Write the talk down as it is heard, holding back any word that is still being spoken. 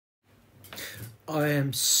I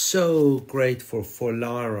am so grateful for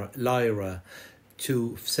Lyra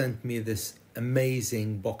to send me this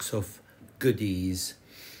amazing box of goodies.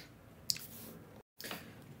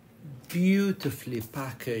 Beautifully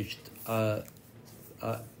packaged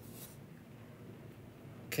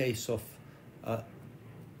case of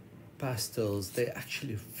pastels. They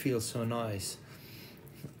actually feel so nice.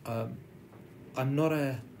 I'm not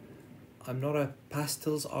a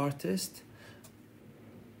pastels artist,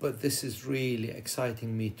 but this is really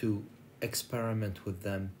exciting me to experiment with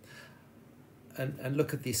them. And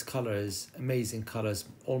look at these colors, amazing colors,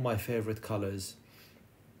 all my favorite colors.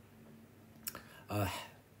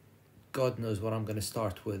 God knows what I'm going to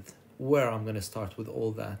start with, where I'm going to start with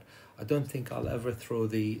all that. I don't think I'll ever throw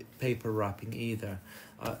the paper wrapping either.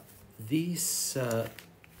 These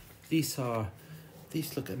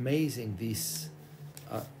look amazing. These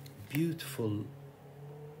beautiful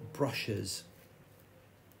brushes.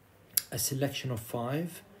 A selection of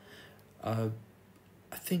 5. I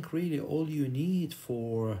think really all you need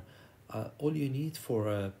for one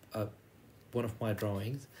of my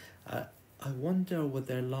drawings. I wonder what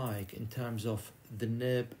they're like in terms of the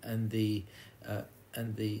nib and the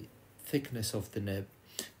thickness of the nib.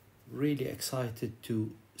 Really excited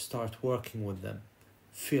to start working with them.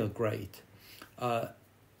 Feel great.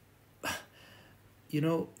 You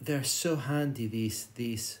know, they're so handy, these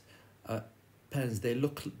pens. They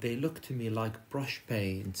look to me like brush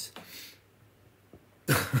paints.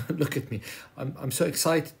 Look at me. I'm so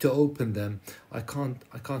excited to open them. I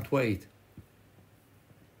can't wait.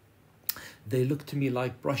 They look to me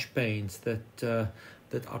like brush paints that are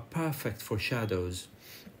perfect for shadows.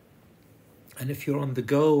 And if you're on the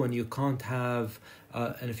go and you can't have,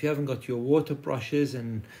 and if you haven't got your water brushes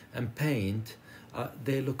and paint,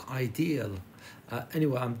 they look ideal.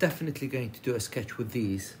 Anyway, I'm definitely going to do a sketch with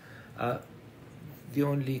these. The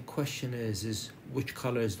only question is which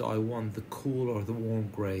colors do I want, the cool or the warm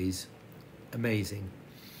grays? Amazing.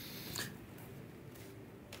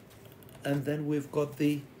 And then we've got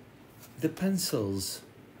the pencils.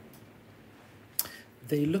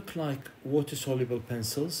 They look like water-soluble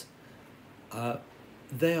pencils.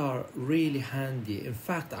 They are really handy. In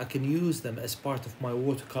fact, I can use them as part of my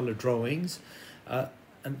watercolor drawings,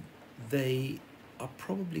 and they are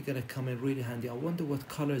probably going to come in really handy. I wonder what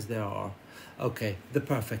colors there are. Okay, the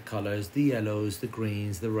perfect colors, the yellows, the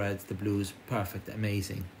greens, the reds, the blues, perfect,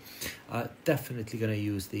 amazing. Definitely going to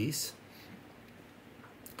use these.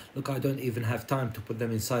 Look, I don't even have time to put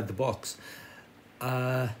them inside the box.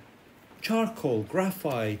 Charcoal,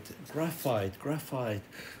 graphite.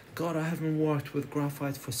 God, I haven't worked with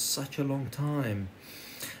graphite for such a long time.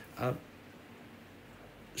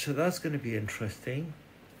 So that's going to be interesting,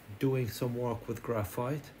 doing some work with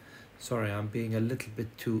graphite. Sorry, I'm being a little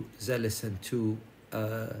bit too zealous and too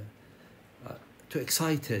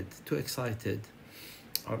excited.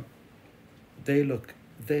 They look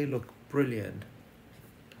brilliant.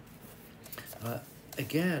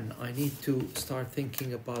 Again, I need to start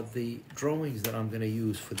thinking about the drawings that I'm going to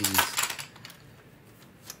use for these.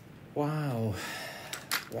 Wow,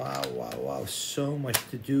 so much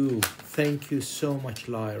to do. Thank you so much,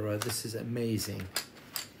 Lyra. This is amazing.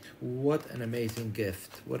 What an amazing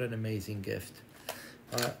gift.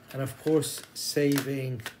 And of course,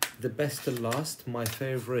 saving the best to last, my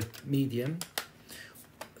favorite medium,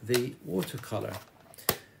 the watercolor.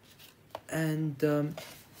 And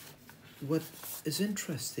what is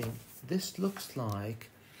interesting, this looks like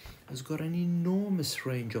it's got an enormous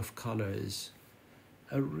range of colors,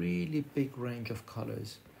 a really big range of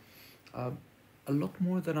colors, a lot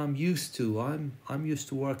more than I'm used to. I'm used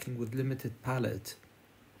to working with limited palette.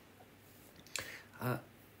 I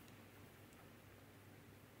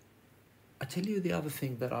tell you, the other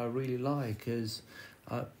thing that I really like is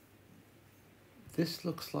this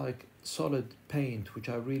looks like solid paint, which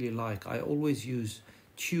I really like. I always use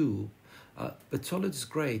tube. But solid is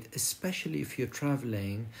great, especially if you're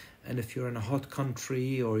traveling and if you're in a hot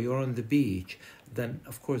country or you're on the beach, then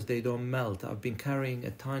of course they don't melt. I've been carrying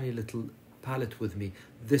a tiny little palette with me.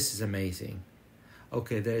 This is amazing.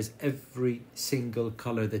 Okay, there's every single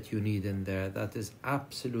color that you need in there. That is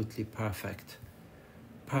absolutely perfect.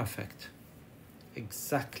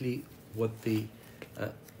 Exactly what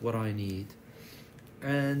I need.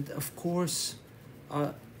 And of course,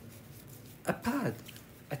 a pad.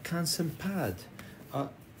 A Canson pad,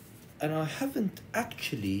 and I haven't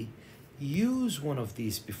actually used one of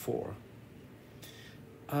these before.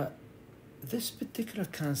 This particular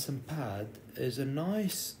Canson pad is a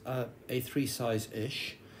nice A3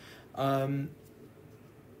 size-ish.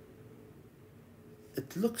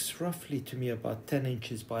 it looks roughly to me about 10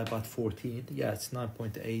 inches by about 14. Yeah, it's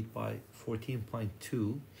 9.8 by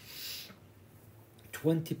 14.2.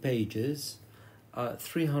 20 pages,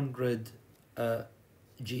 300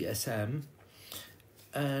 GSM.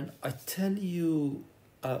 And I tell you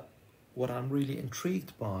what I'm really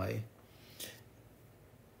intrigued by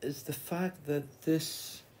is the fact that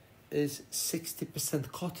this is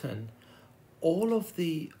 60% cotton. All of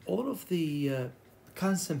the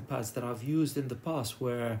Canson pads that I've used in the past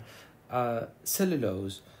were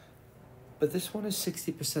cellulose, but this one is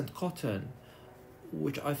 60% cotton,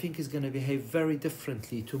 which I think is going to behave very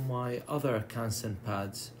differently to my other Canson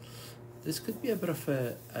pads. This could be a bit of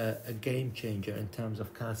a game changer in terms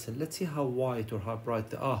of Canson. Let's see how white or how bright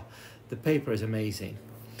the paper is amazing.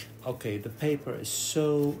 Okay, the paper is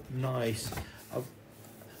so nice.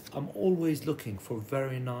 I'm always looking for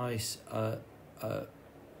very nice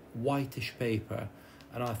whitish paper,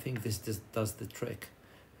 and I think this does the trick.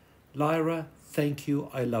 Lyra, thank you.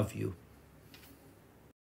 I love you.